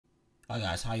Hi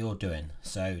guys, how you all doing?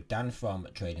 So Dan from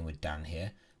Trading with Dan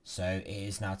here. So it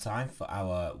is now time for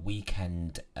our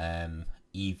weekend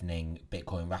evening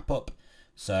Bitcoin wrap up.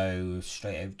 So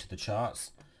straight over to the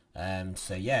charts.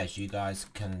 So yeah, as you guys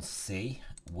can see,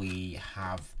 we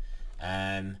have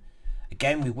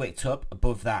again we wicked up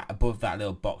above that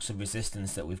little box of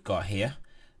resistance that we've got here.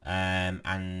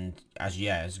 And as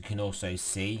you can also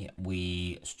see,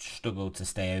 we struggled to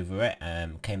stay over it,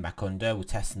 came back under. We're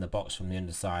testing the box from the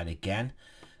underside again.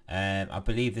 I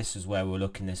believe this is where we were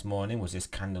looking this morning, was this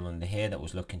candle under here that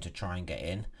was looking to try and get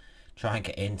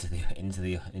into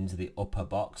the upper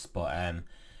box, but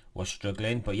was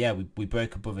struggling. But yeah, we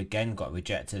broke above again, got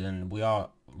rejected, and we are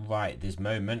right at this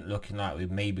moment looking like we're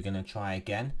maybe going to try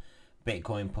again.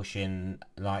 Bitcoin pushing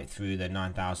like through the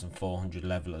 9,400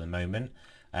 level at the moment.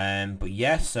 But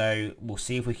yeah, so we'll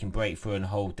see if we can break through and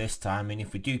hold this time. And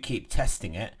if we do keep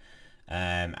testing it,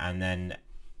 and then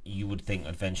you would think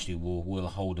eventually we'll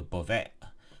hold above it,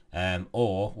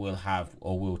 or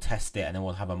we'll test it and then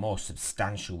we'll have a more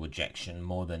substantial rejection,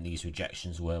 more than these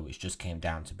rejections were, which just came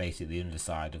down to basically the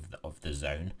underside of the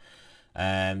zone.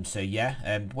 So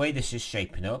yeah, the way this is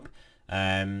shaping up,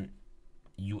 I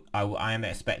am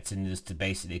expecting this to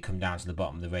basically come down to the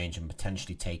bottom of the range and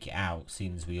potentially take it out,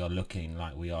 seeing as we are looking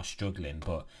like we are struggling.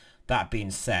 But that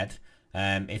being said,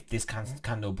 if this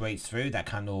candle breaks through, that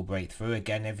candle will break through.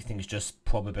 Again, everything's just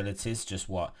probabilities, just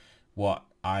what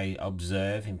I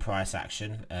observe in price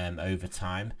action over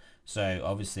time. So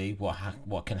obviously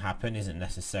what can happen isn't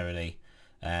necessarily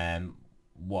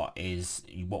what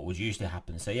would usually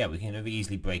happen. So yeah, we can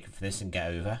easily break for this and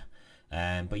get over.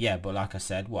 But like I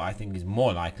said, what I think is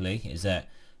more likely is that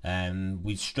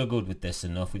we've struggled with this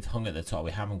enough. We've hung at the top,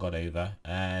 we haven't got over.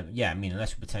 Yeah, I mean,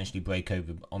 unless we potentially break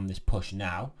over on this push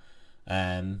now,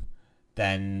 then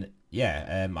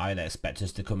yeah, I'd expect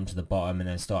us to come to the bottom and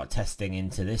then start testing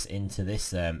into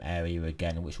this area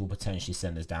again, which will potentially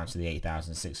send us down to the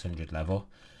 8,600 level.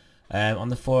 On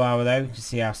the 4 hour though, you can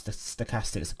see our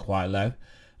stochastics are quite low,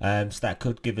 so that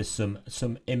could give us some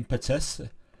impetus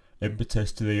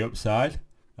to the upside.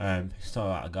 Sorry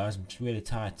about that, guys, I'm just really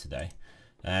tired today.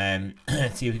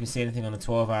 See if we can see anything on the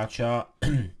 12-hour chart.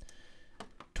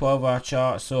 12-hour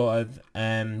chart sort of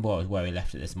well, where we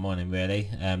left it this morning, really.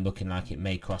 Looking like it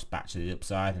may cross back to the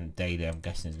upside, and daily I'm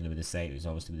guessing is going to be the same. It's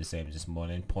obviously the same as this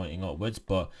morning, pointing upwards,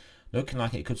 but looking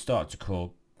like it could start to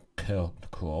curl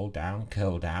down.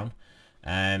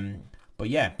 But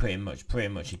yeah, pretty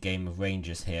much a game of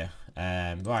ranges here.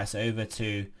 Right, so over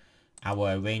to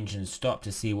our range and stop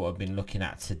to see what I've been looking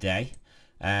at today.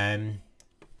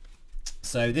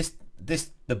 So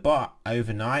the bot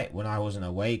overnight, when I wasn't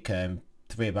awake,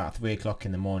 about 3 o'clock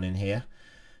in the morning here,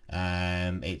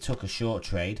 it took a short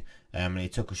trade, and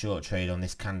it took a short trade on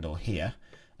this candle here.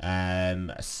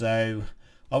 So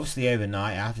obviously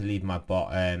overnight I have to leave my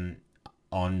bot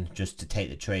on just to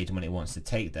take the trades when it wants to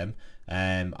take them.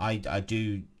 I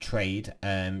do trade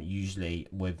usually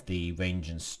with the range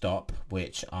and stop,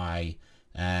 which I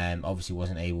obviously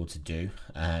wasn't able to do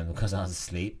because I was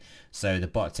asleep, so the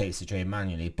bot takes the trade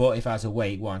manually. But if I was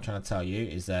awake, what I'm trying to tell you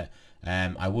is that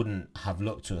I wouldn't have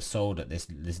looked to have sold at this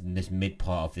mid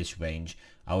part of this range.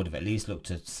 I would have at least looked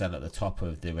to sell at the top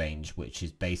of the range, which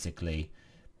is basically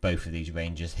both of these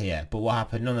ranges here. But what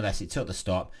happened, nonetheless, it took the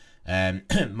stop, and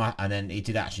then it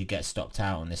did actually get stopped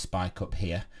out on this spike up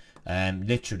here.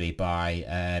 Literally by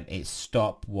its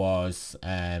stop was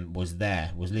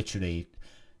literally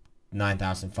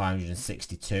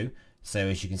 9,562. So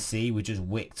as you can see, we just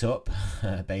wicked up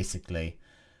basically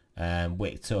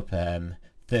wicked up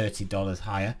 $30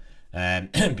 higher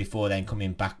before then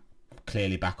coming back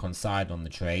clearly back on side on the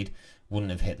trade.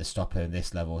 Wouldn't have hit the stop of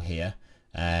this level here,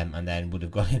 and then would have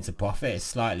gone into profit. It's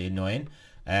slightly annoying.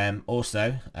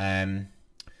 Also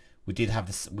we did have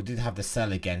the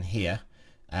sell again here,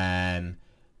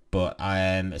 but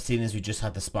as soon as we just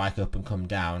had the spike up and come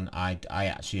down, I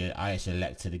actually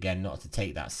elected again not to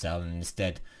take that sell and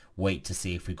instead wait to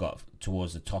see if we got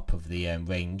towards the top of the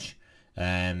range,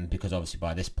 because obviously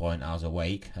by this point I was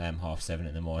awake, 7:30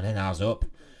 in the morning. I was up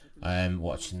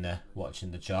watching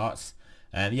the charts.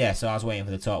 Yeah, so I was waiting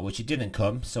for the top, which it didn't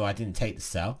come, so I didn't take the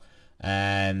sell.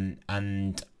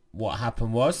 And what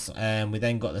happened was, we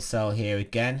then got the sell here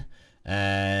again,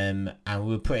 and we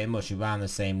were pretty much around the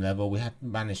same level. We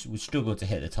struggled to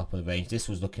hit the top of the range. This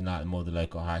was looking like more the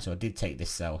local high, so I did take this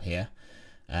sell here.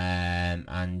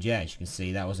 And yeah, as you can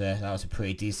see, that was a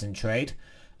pretty decent trade.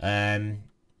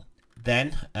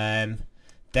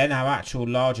 Then our actual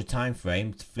larger time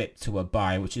frame flipped to a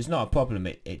buy, which is not a problem,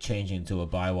 it changing to a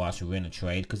buy whilst we're in a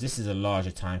trade, because this is a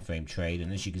larger time frame trade,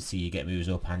 and as you can see, you get moves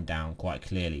up and down quite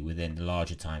clearly within the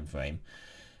larger time frame.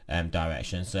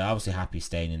 direction. So obviously happy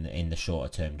staying in the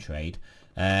shorter term trade.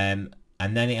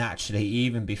 And then it actually,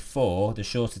 even before the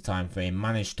shorter time frame,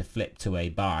 managed to flip to a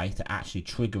buy, to actually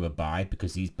trigger a buy,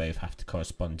 because these both have to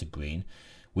correspond to green.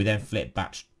 We then flip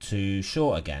back to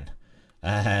short again,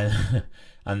 and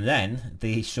then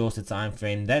the shorter time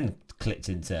frame then clicked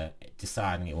into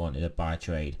deciding it wanted a buy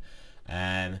trade.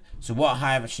 So what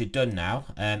I have actually done now,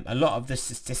 a lot of the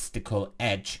statistical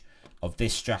edge of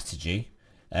this strategy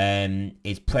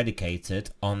is predicated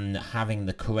on having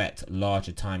the correct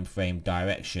larger time frame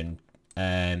direction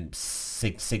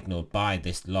signaled by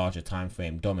this larger time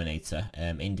frame dominator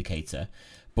indicator.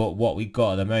 But what we've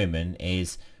got at the moment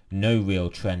is no real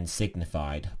trend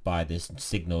signified by this,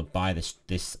 signaled by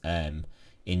this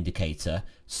indicator.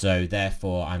 So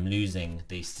therefore I'm losing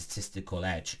the statistical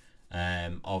edge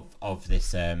of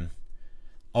this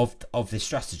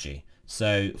strategy.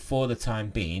 So for the time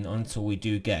being, until we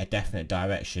do get a definite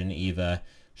direction, either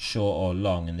short or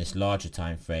long in this larger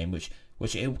time frame, which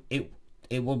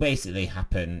it will basically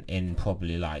happen in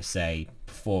probably, like, say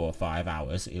 4 or 5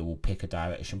 hours. It will pick a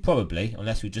direction, probably,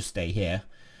 unless we just stay here.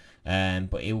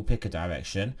 But it will pick a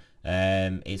direction.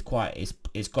 It's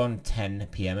gone 10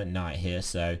 PM at night here,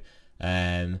 so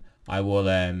I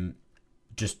will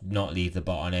just not leave the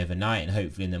bot on overnight, and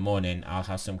hopefully in the morning I'll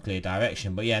have some clear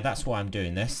direction. But yeah, that's why I'm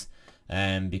doing this,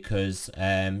 because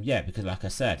like I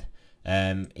said,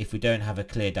 if we don't have a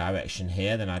clear direction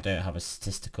here, then I don't have a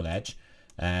statistical edge.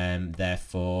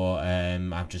 Therefore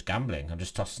I'm just gambling. I'm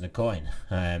just tossing a coin.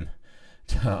 Do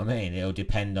you know what I mean? It'll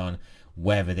depend on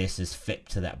whether this is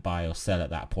flipped to that buy or sell at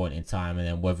that point in time, and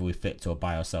then whether we flip to a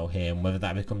buy or sell here, and whether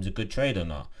that becomes a good trade or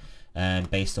not,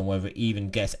 based on whether it even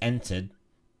gets entered,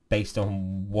 based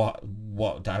on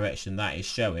what direction that is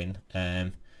showing,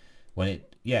 when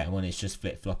it's just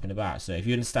flip-flopping about. So if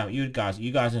you understand, you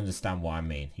guys understand what I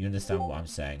mean. You understand what I'm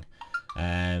saying.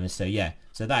 So yeah,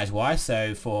 so that is why.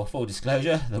 So for full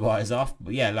disclosure, the buy is off.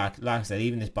 But yeah, like I said,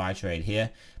 even this buy trade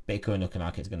here, Bitcoin looking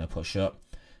like it's going to push up,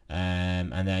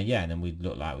 and then we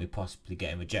look like we're possibly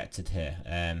getting rejected here,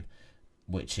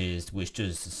 which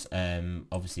does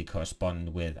obviously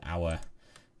correspond with our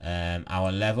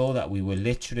level that we were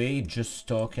literally just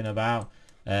talking about,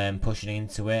 pushing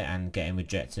into it and getting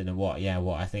rejected, and what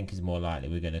I think is more likely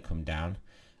we're going to come down.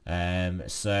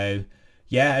 So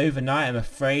yeah, overnight I'm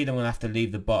afraid I'm going to have to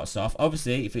leave the bots off.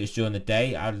 Obviously if it was during the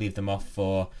day, I'd leave them off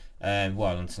for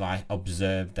until I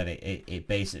observed that it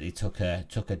basically took a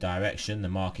direction, the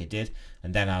market did,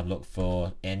 and then I'd look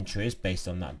for entries based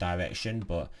on that direction.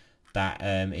 But that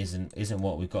isn't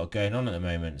what we've got going on at the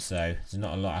moment, so there's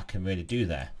not a lot I can really do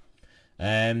there.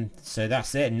 So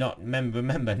that's it.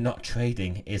 Remember, not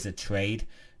trading is a trade,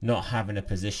 not having a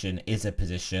position is a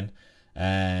position.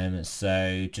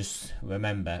 So just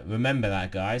remember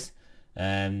that, guys.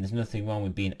 There's nothing wrong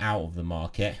with being out of the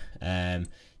market.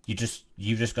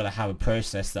 You've just got to have a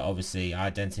process that obviously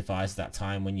identifies that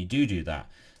time when you do that,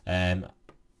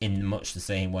 in much the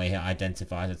same way it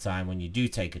identifies a time when you do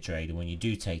take a trade and when you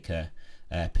do take a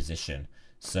position.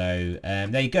 So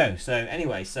there you go. So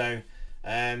anyway,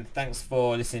 thanks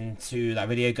for listening to that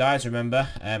video, guys. Remember,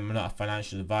 I'm not a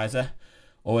financial advisor.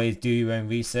 Always do your own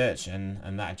research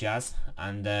and that jazz.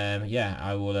 And yeah,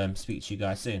 I will speak to you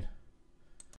guys soon.